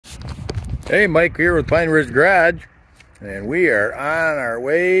Hey, Mike here with Pine Ridge Garage, and we are on our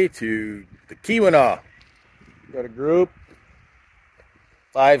way to the Keweenaw. Got a group,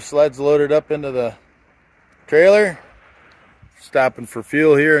 5 sleds loaded up into the trailer, stopping for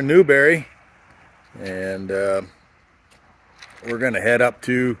fuel here in Newberry, and we're going to head up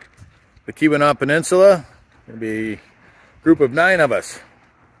to the Keweenaw Peninsula. It'll be a group of 9 of us,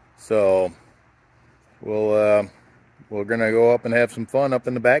 so we're going to go up and have some fun up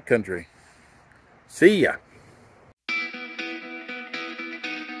in the backcountry. See ya.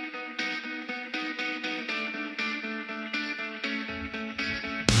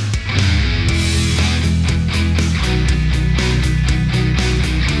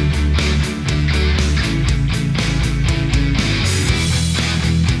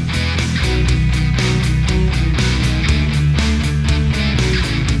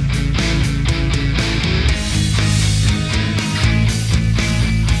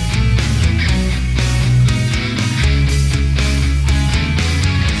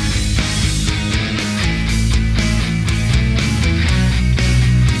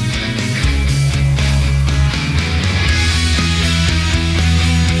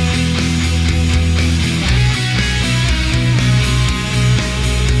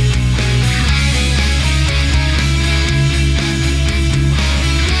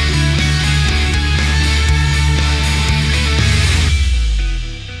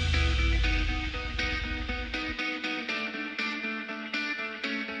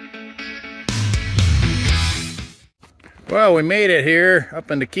 Well, we made it here up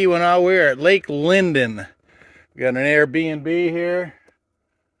into Keweenaw. We're at Lake Linden. We got an Airbnb here,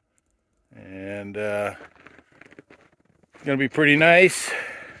 and it's gonna be pretty nice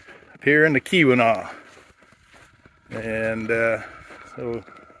up here in the Keweenaw. And so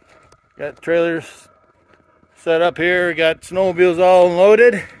got trailers set up here. We got snowmobiles all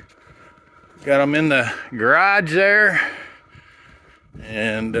unloaded. Got them in the garage there,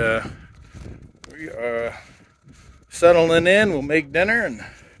 and we are settling in. We'll make dinner, and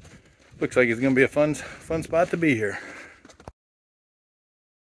looks like it's gonna be a fun spot to be here.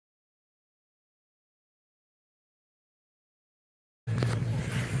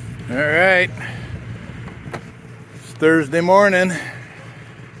 All right, it's Thursday morning.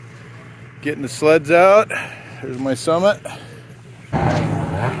 Getting the sleds out. There's my Summit.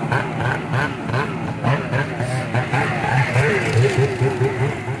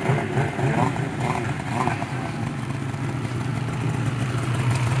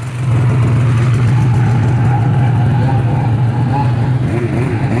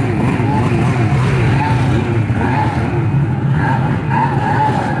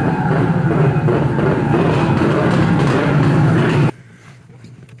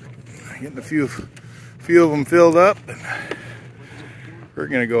 Getting a few of them filled up, and we're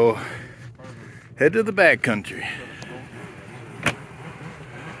gonna go head to the backcountry.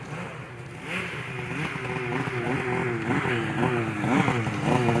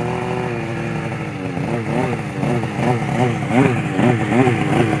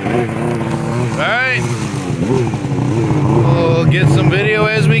 All right, we'll get some video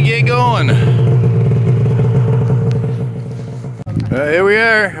as we get going. Here we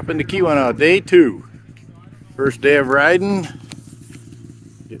are up in the Keweenaw, day 2. First day of riding.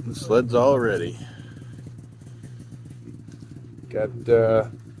 Getting the sleds all ready. Got, I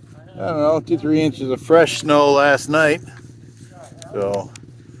don't know, 2-3 inches of fresh snow last night. So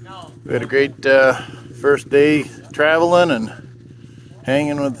we had a great first day traveling and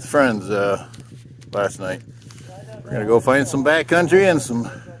hanging with friends last night. We're going to go find some backcountry and some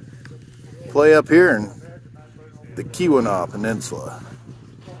play up here in the Keweenaw Peninsula.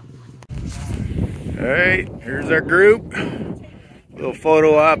 All right, here's our group. Little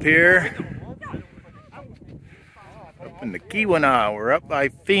photo op here. Up in the Keweenaw, we're up by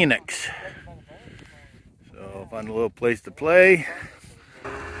Phoenix. So find a little place to play.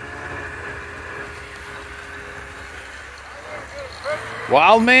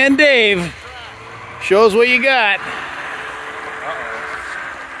 Wild Man Dave, show us what you got.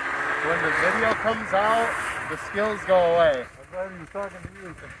 When the video comes out, the skills go away. I'm glad he was talking to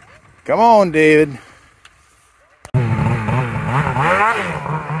you. Come on, David.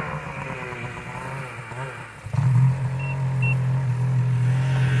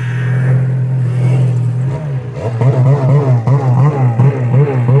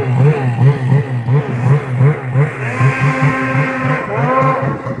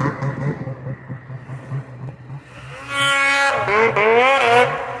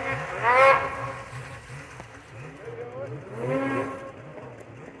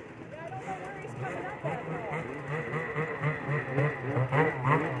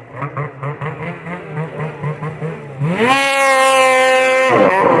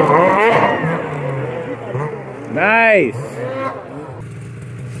 Nice.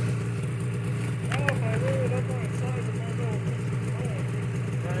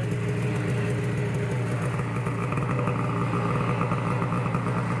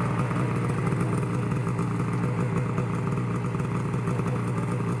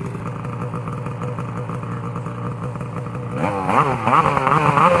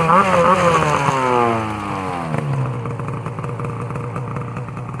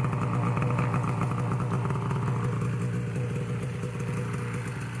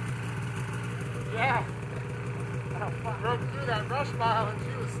 Yeah. I rode through that brush pile and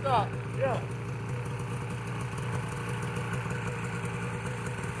she was stuck. Yeah.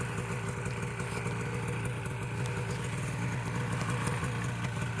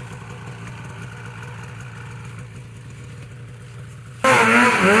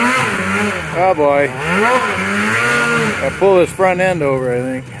 Oh boy. I'll pull this front end over, I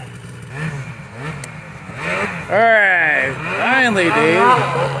think. Alright, finally, Dave.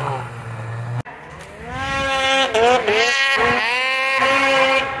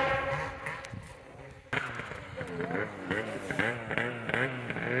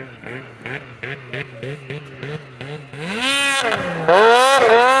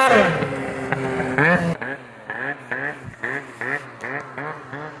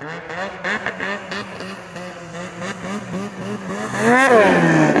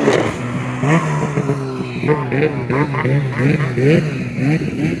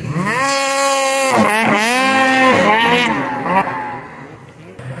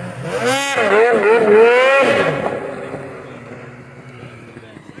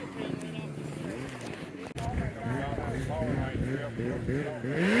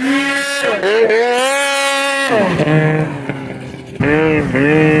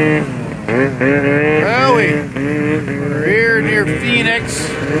 Well, we're here near Phoenix,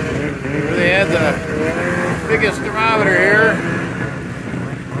 where they had the biggest thermometer here.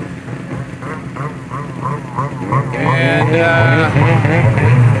 And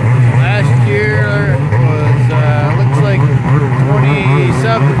last year was, looks like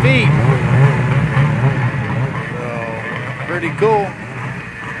 27 feet. So, pretty cool.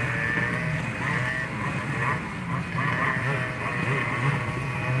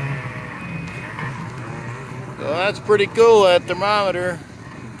 So that's pretty cool, that thermometer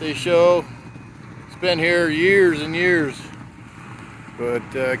that they show. It's been here years and years. But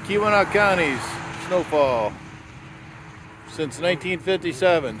Keweenaw County's snowfall since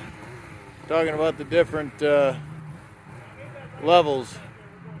 1957. Talking about the different levels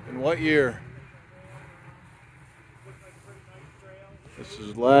in what year. This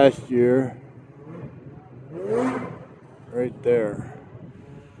is last year. Right there.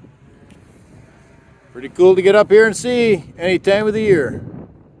 Pretty cool to get up here and see any time of the year.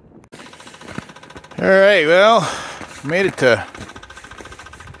 Alright, well, made it to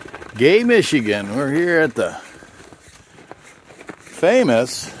Gay, Michigan. We're here at the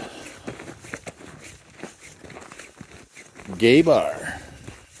famous Gay Bar.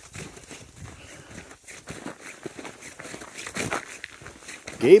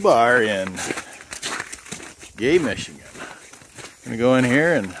 Gay Bar in Gay, Michigan. Gonna go in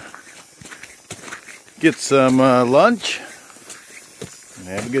here and get some lunch and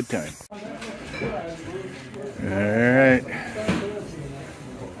have a good time. Alright.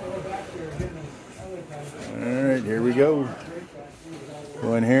 Alright, here we go.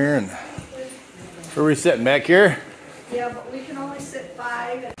 Go in here and where are we sitting? Back here? Yeah, but we can only sit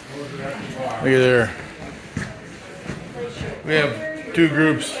 5. Look at there. We have 2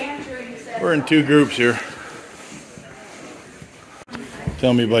 groups. We're in 2 groups here.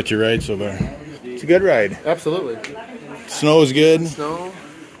 Tell me about your ride so far. It's a good ride. Absolutely. Snow's good. Snow.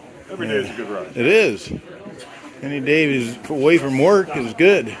 Every day is a good ride. It is. Any day is away from work is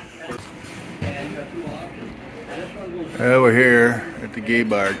good. We're here at the Gay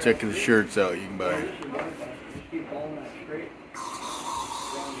Bar. Check the shirts out you can buy.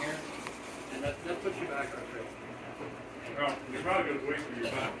 You're probably going to wait for your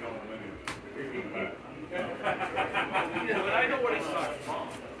time to come on But I know what he's talking about.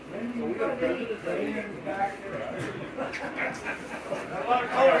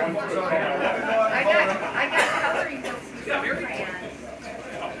 I got coloring books.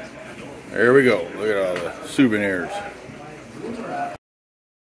 There we go. Look at all the souvenirs.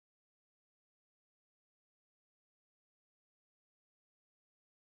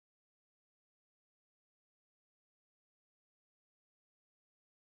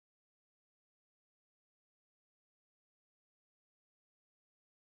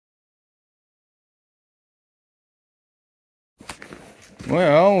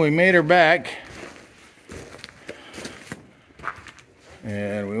 Well, we made her back.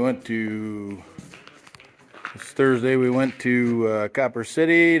 And we went to, this Thursday we went to Copper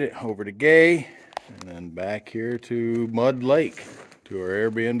City, over to Gay, and then back here to Mud Lake, to our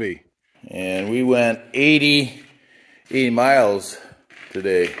Airbnb. And we went 80 miles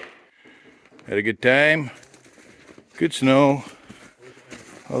today. Had a good time, good snow,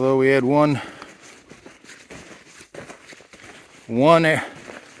 although we had one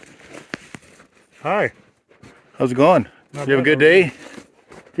Hi. how's it going? Not You have a bad, good day?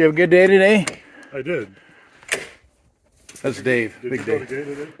 You have a good day today? I did. That's Dave, Did big you go Dave. to Gay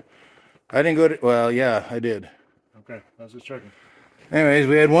today? I didn't go to, well, yeah, I did. Okay, I was just checking. Anyways,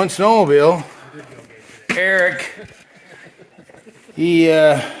 we had one snowmobile. Eric, he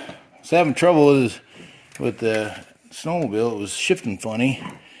was having trouble with the snowmobile. It was shifting funny.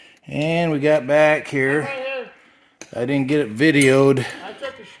 And we got back here. I didn't get it videoed.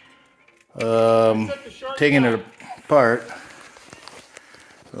 Taking it apart.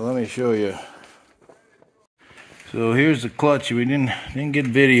 So let me show you. So here's the clutch. We didn't get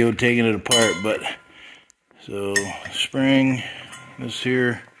video taking it apart, but so spring, this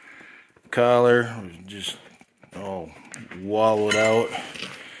here collar was just all wallowed out.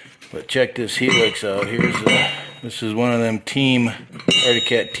 But check this helix out. Here's this is one of them team Arctic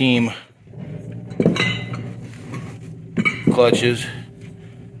Cat team clutches,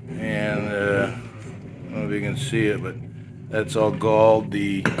 and I don't know if you can see it, but that's all galled.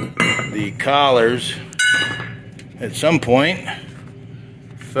 The collars at some point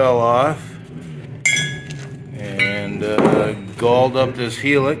fell off and galled up this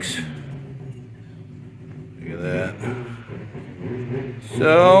helix. Look at that.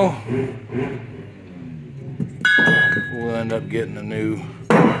 So we'll end up getting a new.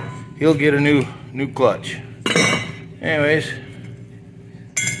 He'll get a new clutch. Anyways,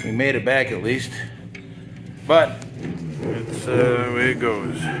 we made it back at least, but it's the way it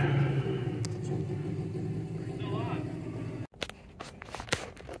goes.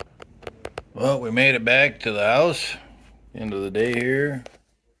 Well, we made it back to the house, end of the day here,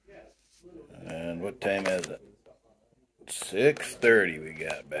 and what time is it? 6:30 we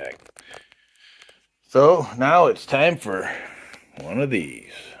got back. So now it's time for one of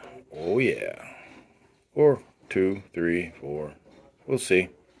these. Oh yeah. Or 2, 3, 4. We'll see.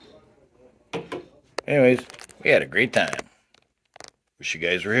 Anyways, we had a great time. Wish you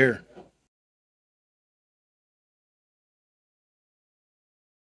guys were here.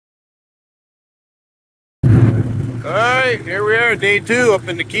 Alright, here we are, day 2 up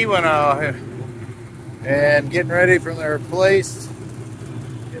in the Keweenaw. And getting ready from their place.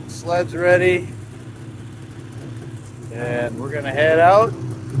 Getting sleds ready. And we're gonna head out.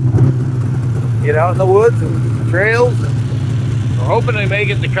 Get out in the woods and trails. We're hoping to make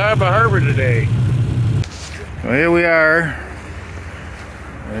it to Carba Harbor today. Well, here we are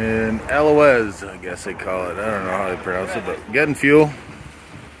in Eloise, I guess they call it. I don't know how they pronounce it, but getting fuel.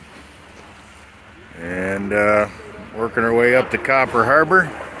 And working our way up to Copper Harbor.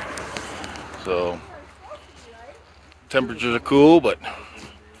 So temperatures are cool, but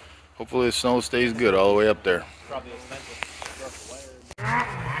hopefully the snow stays good all the way up there.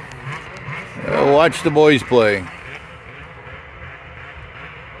 Watch the boys play.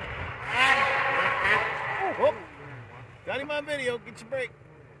 Oh, got him on video. Get your break.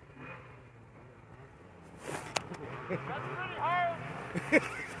 That's pretty hard.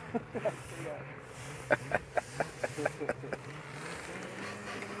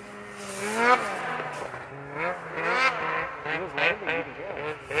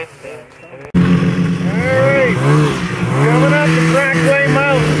 Alright, coming up the Brackway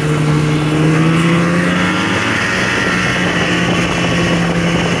Mountain.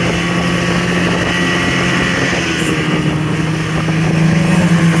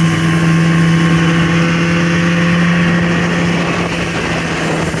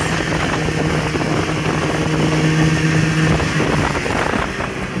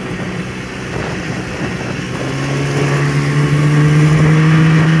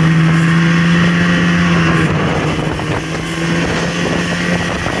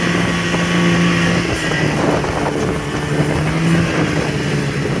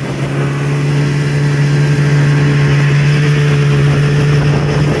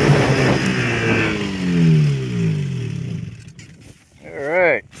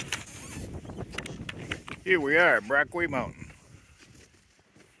 Here we are at Brackway Mountain.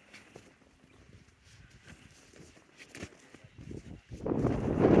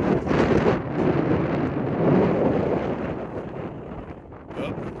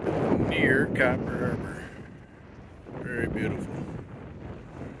 Up near Copper Harbor. Very beautiful.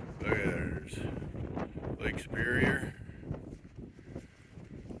 Look at that. There's Lake Superior.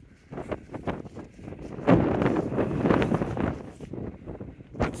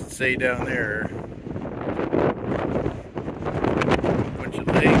 wants to say down there. A bunch of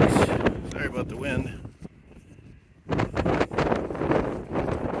lakes. Sorry about the wind.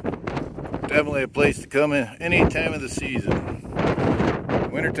 Definitely a place to come in any time of the season.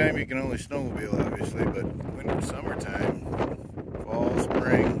 Wintertime you can only snowmobile obviously, but winter, summertime, fall,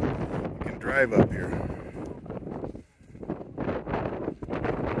 spring, you can drive up here.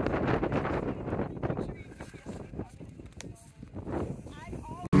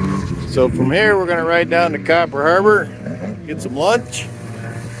 So from here we're going to ride down to Copper Harbor, get some lunch.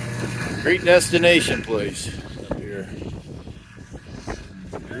 Great destination place up here.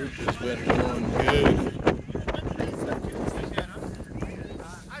 The group has been going good.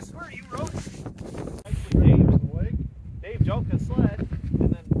 I swear you rode Dave's lake. Dave jumped his sled and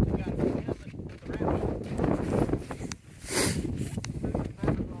then he got him with the ramp.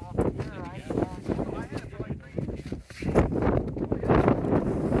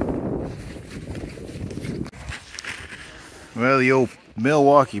 Well, the old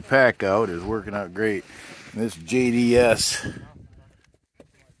Milwaukee pack out is working out great. And this JDS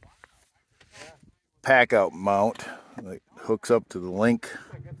pack out mount that hooks up to the link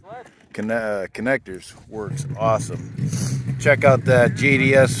connectors works awesome. Check out that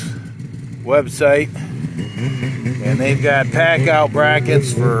JDS website, and they've got pack out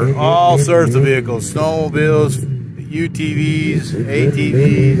brackets for all sorts of vehicles: snowmobiles, UTVs,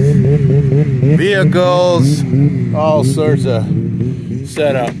 ATVs, vehicles, all sorts of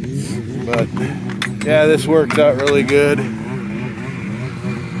setup. But yeah, this works out really good.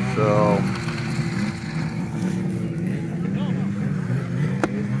 So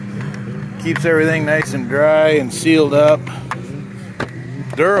keeps everything nice and dry and sealed up,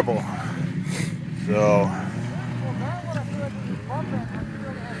 durable. So,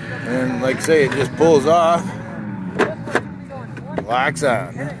 and like I say, it just pulls off, locks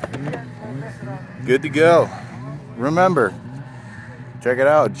on, good to go. Remember, check it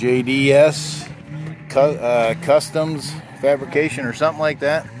out, JDS Customs Fabrication or something like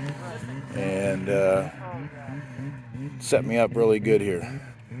that, and set me up really good here.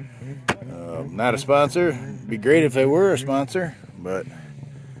 Not a sponsor. Be great if they were a sponsor, but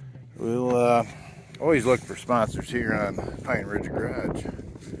we'll always look for sponsors here on Pine Ridge Garage.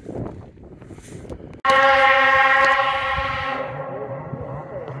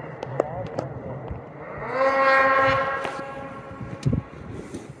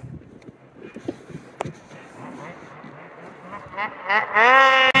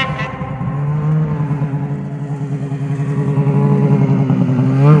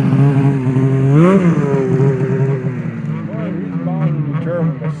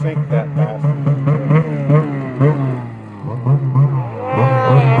 Sink that fast.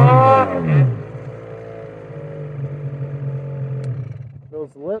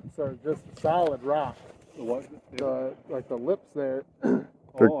 Those lips are just solid rock. Like the lips there.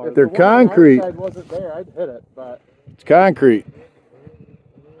 They're concrete. If the one on our side wasn't there, I'd hit it, but It's concrete,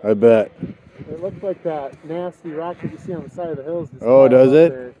 I bet. it looks like that nasty rock that you see on the side of the hills. Oh, does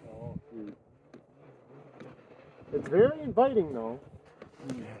it? There. Oh, it's very inviting though.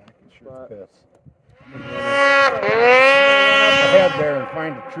 But run up ahead there and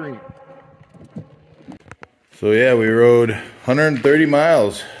find a tree. So yeah, we rode 130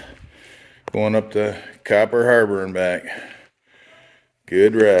 miles going up to Copper Harbor and back.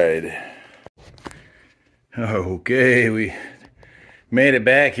 Good ride. Okay, we made it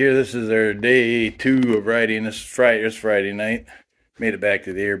back here. This is our day 2 of riding. This is Friday night. Made it back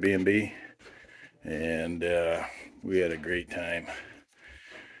to the Airbnb, and we had a great time.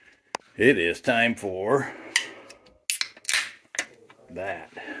 It is time for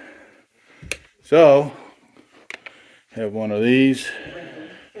that. So, have one of these.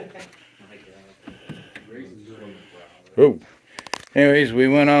 Oh, anyways, we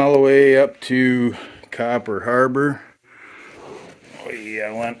went all the way up to Copper Harbor. We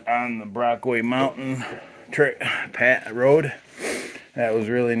went on the Brockway Mountain road. That was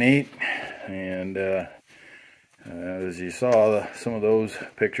really neat, and as you saw some of those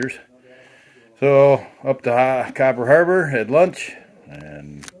pictures. So up to Copper Harbor, had lunch,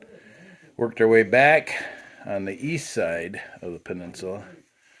 and worked our way back on the east side of the peninsula,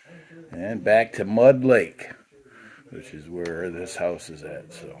 and back to Mud Lake, which is where this house is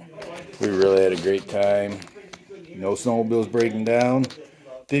at. So we really had a great time. No snowmobiles breaking down.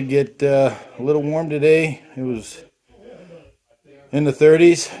 Did get a little warm today. It was in the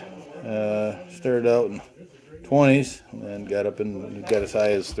 30s. Started out in 20s and got up and got as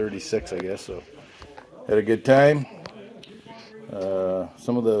high as 36, I guess. So had a good time.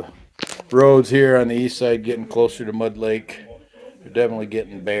 Some of the roads here on the east side getting closer to Mud Lake They're definitely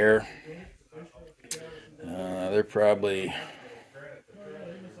getting bare. They're probably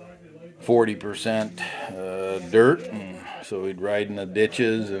 40% dirt, and so we'd ride in the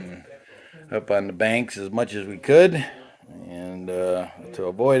ditches and up on the banks as much as we could, and to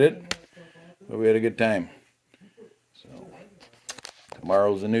avoid it. But we had a good time. So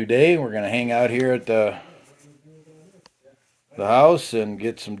tomorrow's a new day. We're gonna hang out here at the house and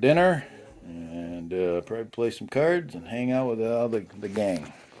get some dinner, and probably play some cards and hang out with all the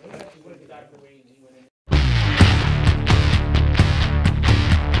gang.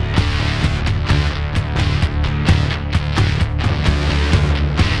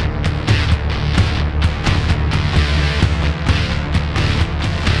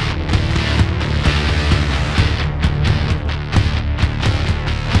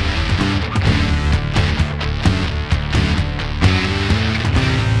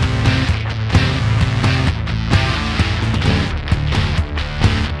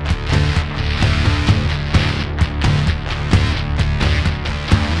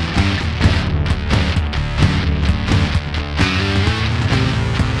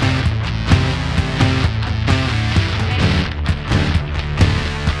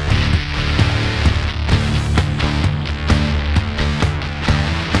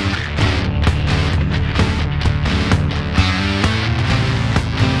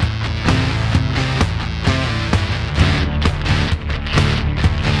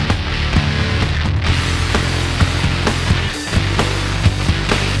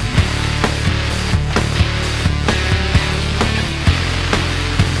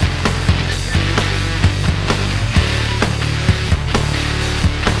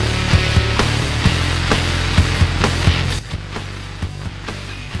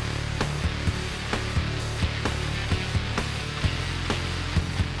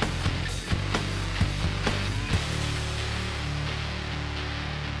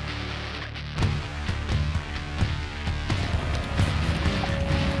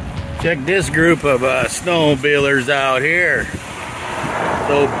 Check this group of snowmobilers out here.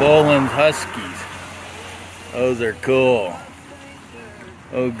 Those Boland's Huskies. Those are cool.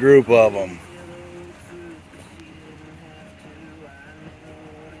 A group of them.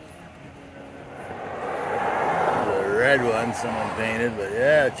 The red one someone painted, but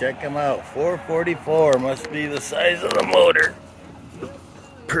yeah, check them out. 444 must be the size of the motor.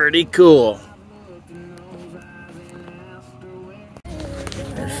 Pretty cool.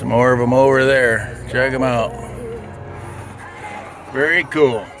 There's some more of them over there. Check them out. Very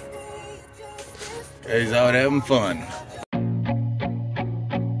cool. Guys out having fun.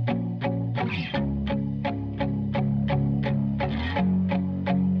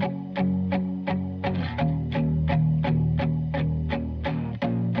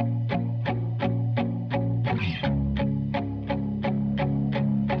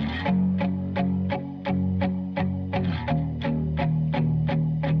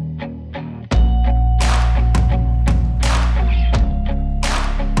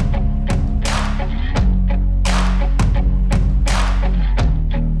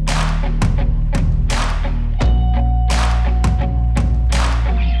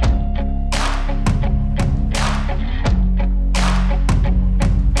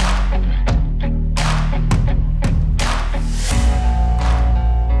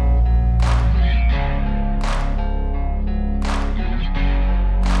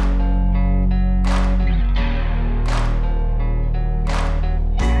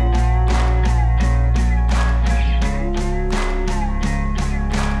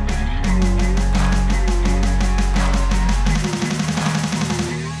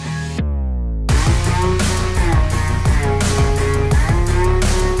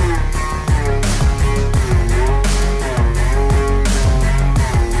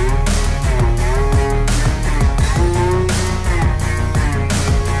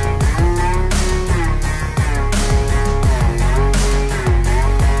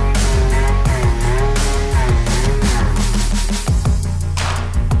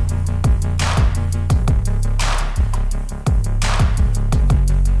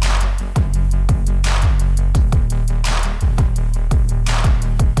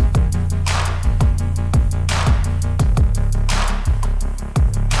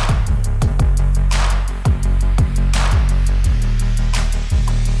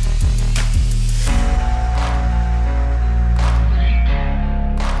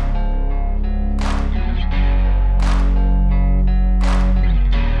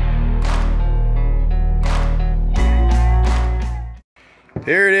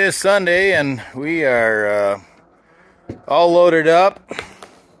 Here it is Sunday, and we are all loaded up.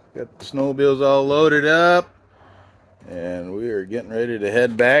 Got the snowmobiles all loaded up. And we are getting ready to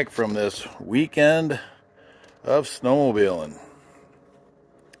head back from this weekend of snowmobiling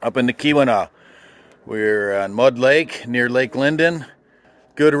up into Keweenaw. We're on Mud Lake near Lake Linden.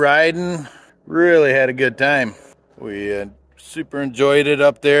 Good riding, really had a good time. We super enjoyed it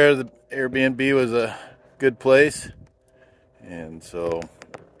up there. The Airbnb was a good place, and so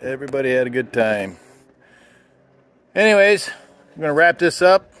everybody had a good time. Anyways, I'm gonna wrap this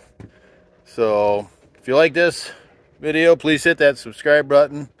up. So if you like this video, please hit that subscribe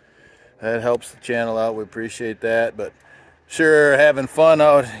button. That helps the channel out. We appreciate that. But sure, having fun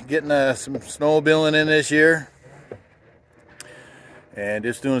out getting some snowmobiling in this year, and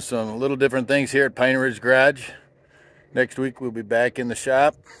just doing some little different things here at Pine Ridge Garage. Next week we'll be back in the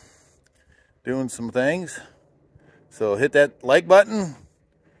shop doing some things. So hit that like button,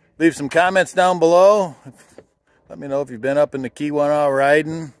 leave some comments down below. Let me know if you've been up in the Keweenaw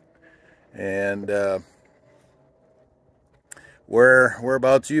riding, and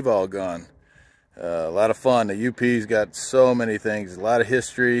whereabouts you've all gone. A lot of fun. The UP's got so many things, a lot of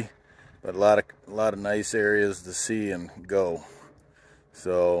history, but a lot of nice areas to see and go.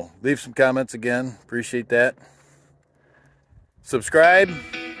 So leave some comments again. Appreciate that. Subscribe,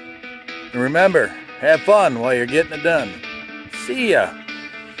 and remember, have fun while you're getting it done. See ya.